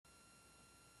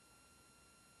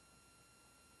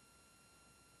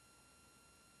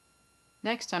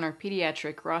Next on our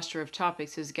pediatric roster of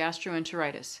topics is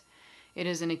gastroenteritis. It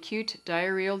is an acute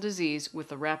diarrheal disease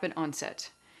with a rapid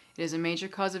onset. It is a major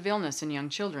cause of illness in young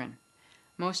children.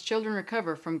 Most children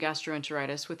recover from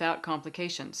gastroenteritis without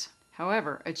complications.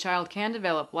 However, a child can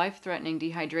develop life-threatening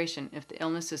dehydration if the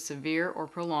illness is severe or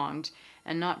prolonged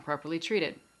and not properly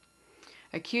treated.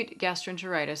 Acute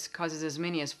gastroenteritis causes as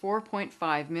many as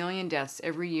 4.5 million deaths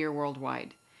every year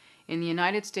worldwide. In the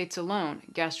United States alone,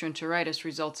 gastroenteritis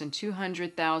results in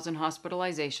 200,000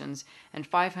 hospitalizations and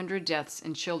 500 deaths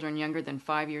in children younger than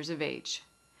 5 years of age.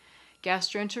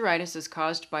 Gastroenteritis is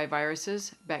caused by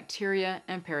viruses, bacteria,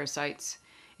 and parasites.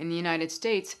 In the United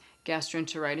States,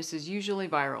 gastroenteritis is usually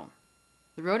viral.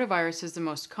 The rotavirus is the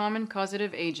most common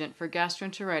causative agent for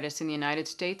gastroenteritis in the United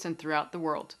States and throughout the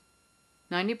world.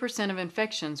 90% of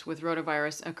infections with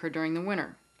rotavirus occur during the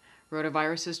winter.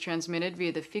 Rotavirus is transmitted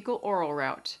via the fecal-oral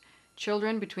route.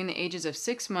 Children between the ages of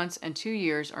 6 months and 2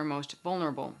 years are most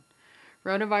vulnerable.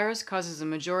 Rotavirus causes a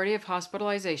majority of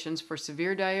hospitalizations for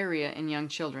severe diarrhea in young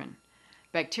children.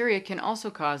 Bacteria can also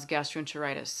cause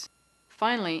gastroenteritis.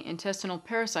 Finally, intestinal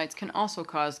parasites can also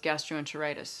cause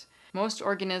gastroenteritis. Most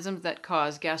organisms that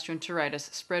cause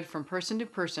gastroenteritis spread from person to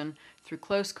person through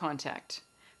close contact.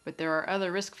 But there are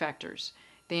other risk factors.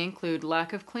 They include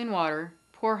lack of clean water,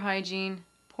 poor hygiene,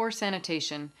 poor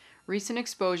sanitation, recent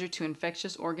exposure to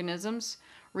infectious organisms,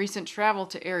 recent travel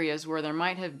to areas where there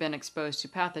might have been exposed to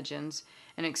pathogens,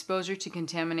 and exposure to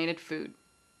contaminated food.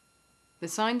 The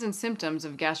signs and symptoms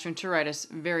of gastroenteritis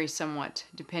vary somewhat,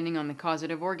 depending on the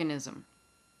causative organism.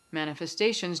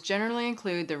 Manifestations generally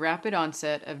include the rapid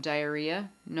onset of diarrhea,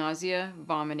 nausea,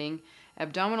 vomiting,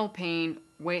 abdominal pain,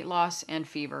 weight loss, and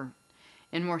fever.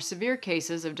 In more severe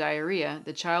cases of diarrhea,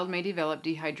 the child may develop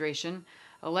dehydration,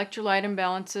 electrolyte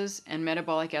imbalances, and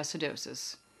metabolic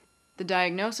acidosis. The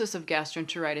diagnosis of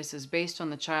gastroenteritis is based on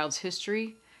the child's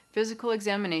history, physical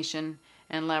examination,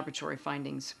 and laboratory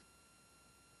findings.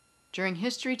 During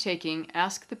history taking,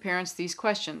 ask the parents these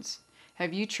questions.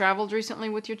 Have you traveled recently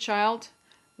with your child?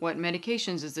 What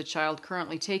medications is the child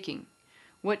currently taking?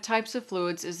 What types of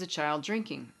fluids is the child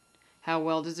drinking? How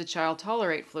well does the child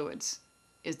tolerate fluids?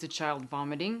 Is the child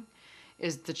vomiting?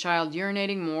 Is the child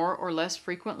urinating more or less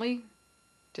frequently?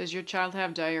 Does your child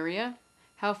have diarrhea?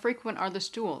 How frequent are the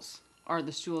stools? Are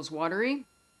the stools watery?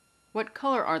 What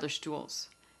color are the stools?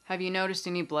 Have you noticed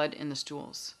any blood in the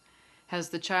stools? Has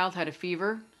the child had a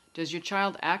fever? Does your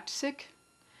child act sick?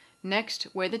 Next,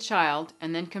 weigh the child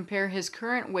and then compare his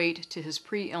current weight to his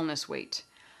pre-illness weight.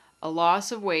 A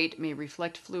loss of weight may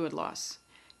reflect fluid loss.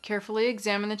 Carefully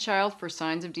examine the child for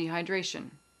signs of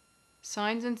dehydration.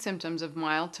 Signs and symptoms of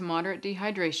mild to moderate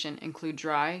dehydration include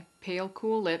dry, pale,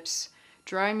 cool lips,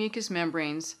 dry mucous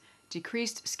membranes,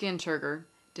 decreased skin turgor,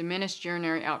 diminished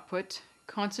urinary output,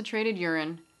 concentrated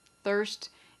urine, thirst,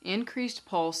 increased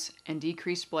pulse, and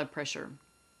decreased blood pressure.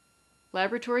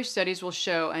 Laboratory studies will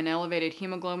show an elevated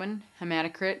hemoglobin,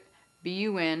 hematocrit,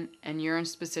 BUN, and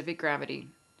urine-specific gravity.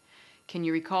 Can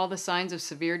you recall the signs of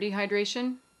severe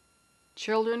dehydration?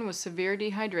 Children with severe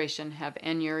dehydration have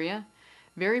anuria,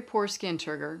 very poor skin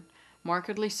turgor,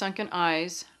 markedly sunken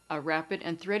eyes, a rapid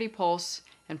and thready pulse,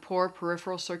 and poor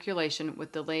peripheral circulation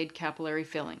with delayed capillary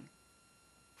filling.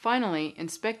 Finally,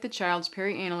 inspect the child's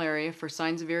perianal area for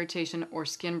signs of irritation or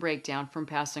skin breakdown from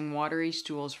passing watery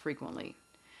stools frequently.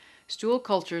 Stool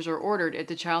cultures are ordered if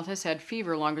the child has had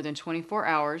fever longer than 24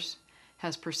 hours,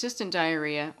 has persistent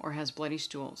diarrhea, or has bloody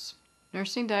stools.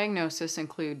 Nursing diagnoses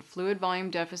include fluid volume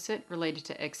deficit related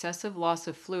to excessive loss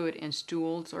of fluid in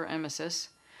stools or emesis,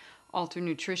 altered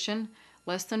nutrition,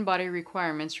 less than body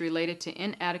requirements related to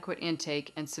inadequate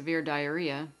intake and severe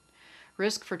diarrhea,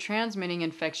 risk for transmitting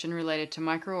infection related to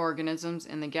microorganisms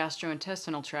in the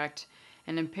gastrointestinal tract,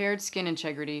 and impaired skin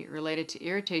integrity related to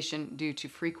irritation due to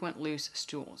frequent loose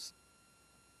stools.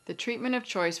 The treatment of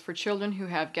choice for children who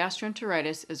have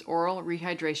gastroenteritis is oral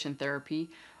rehydration therapy,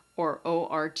 or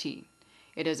ORT.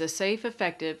 It is a safe,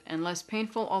 effective, and less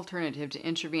painful alternative to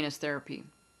intravenous therapy.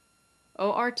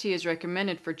 ORT is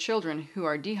recommended for children who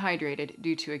are dehydrated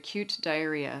due to acute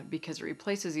diarrhea because it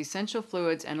replaces essential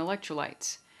fluids and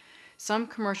electrolytes. Some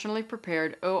commercially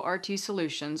prepared ORT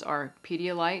solutions are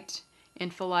Pedialyte,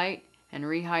 Infolite, and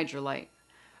Rehydrolite.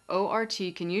 ORT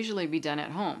can usually be done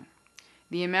at home.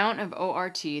 The amount of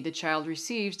ORT the child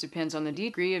receives depends on the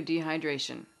degree of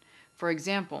dehydration. For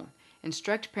example,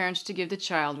 instruct parents to give the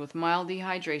child with mild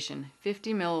dehydration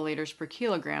 50 milliliters per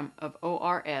kilogram of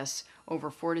ORS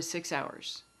over 4 to 6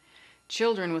 hours.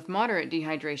 Children with moderate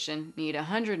dehydration need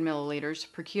 100 milliliters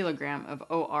per kilogram of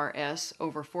ORS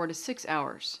over 4 to 6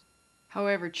 hours.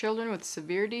 However, children with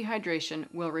severe dehydration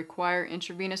will require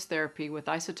intravenous therapy with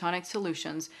isotonic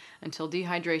solutions until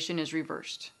dehydration is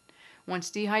reversed. Once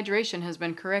dehydration has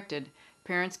been corrected,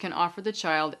 parents can offer the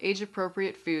child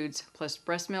age-appropriate foods plus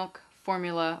breast milk,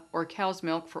 formula, or cow's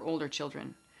milk for older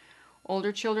children.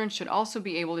 Older children should also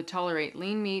be able to tolerate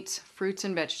lean meats, fruits,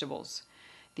 and vegetables.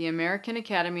 The American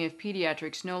Academy of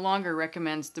Pediatrics no longer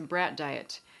recommends the brat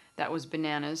diet, that was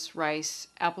bananas, rice,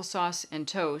 applesauce, and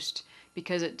toast,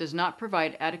 because it does not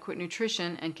provide adequate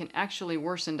nutrition and can actually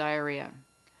worsen diarrhea.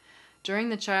 During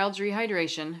the child's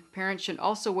rehydration, parents should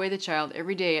also weigh the child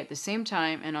every day at the same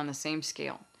time and on the same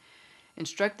scale.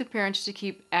 Instruct the parents to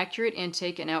keep accurate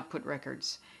intake and output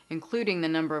records, including the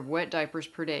number of wet diapers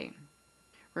per day.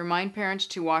 Remind parents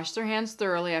to wash their hands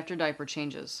thoroughly after diaper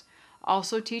changes.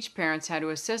 Also teach parents how to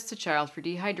assess the child for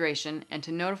dehydration and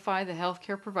to notify the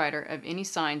healthcare provider of any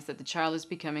signs that the child is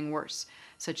becoming worse,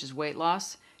 such as weight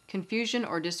loss, confusion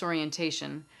or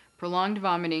disorientation, prolonged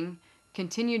vomiting,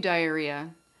 continued diarrhea,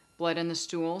 blood in the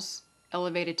stools,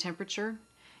 elevated temperature,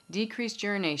 decreased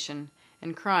urination,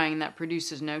 and crying that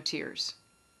produces no tears.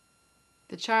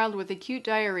 The child with acute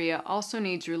diarrhea also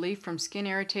needs relief from skin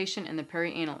irritation in the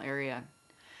perianal area.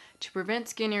 To prevent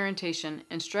skin irritation,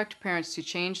 instruct parents to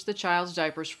change the child's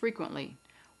diapers frequently.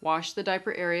 Wash the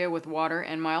diaper area with water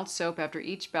and mild soap after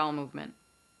each bowel movement.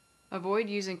 Avoid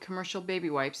using commercial baby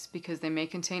wipes because they may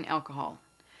contain alcohol.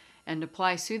 And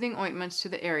apply soothing ointments to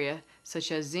the area,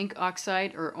 such as zinc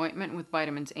oxide or ointment with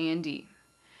vitamins A and D.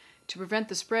 To prevent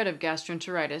the spread of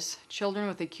gastroenteritis, children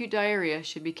with acute diarrhea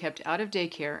should be kept out of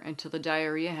daycare until the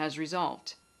diarrhea has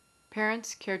resolved.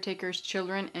 Parents, caretakers,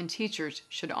 children, and teachers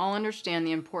should all understand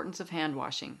the importance of hand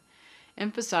washing.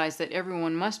 Emphasize that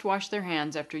everyone must wash their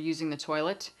hands after using the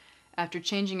toilet, after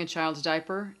changing a child's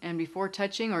diaper, and before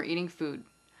touching or eating food.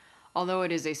 Although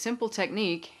it is a simple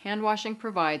technique, hand washing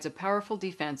provides a powerful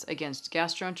defense against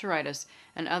gastroenteritis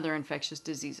and other infectious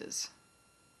diseases.